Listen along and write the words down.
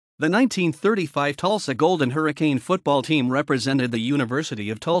The 1935 Tulsa Golden Hurricane football team represented the University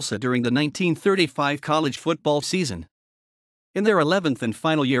of Tulsa during the 1935 college football season. In their 11th and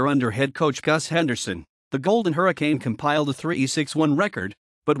final year under head coach Gus Henderson, the Golden Hurricane compiled a 3-6-1 record,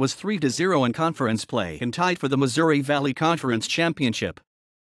 but was 3-0 in conference play and tied for the Missouri Valley Conference Championship.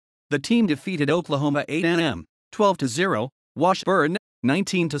 The team defeated Oklahoma A&M 12-0, Washburn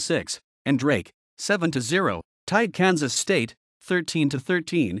 19-6, and Drake 7-0, tied Kansas State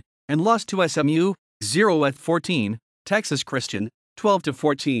 13-13, and lost to SMU 0-14, Texas Christian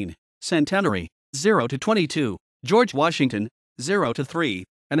 12-14, Centenary 0-22, George Washington 0-3,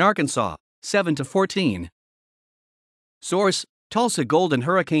 and Arkansas 7-14. Source: Tulsa Golden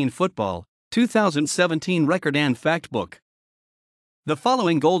Hurricane Football, 2017 Record and Fact Book. The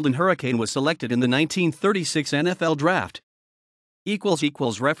following Golden Hurricane was selected in the 1936 NFL Draft.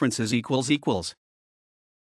 == References ==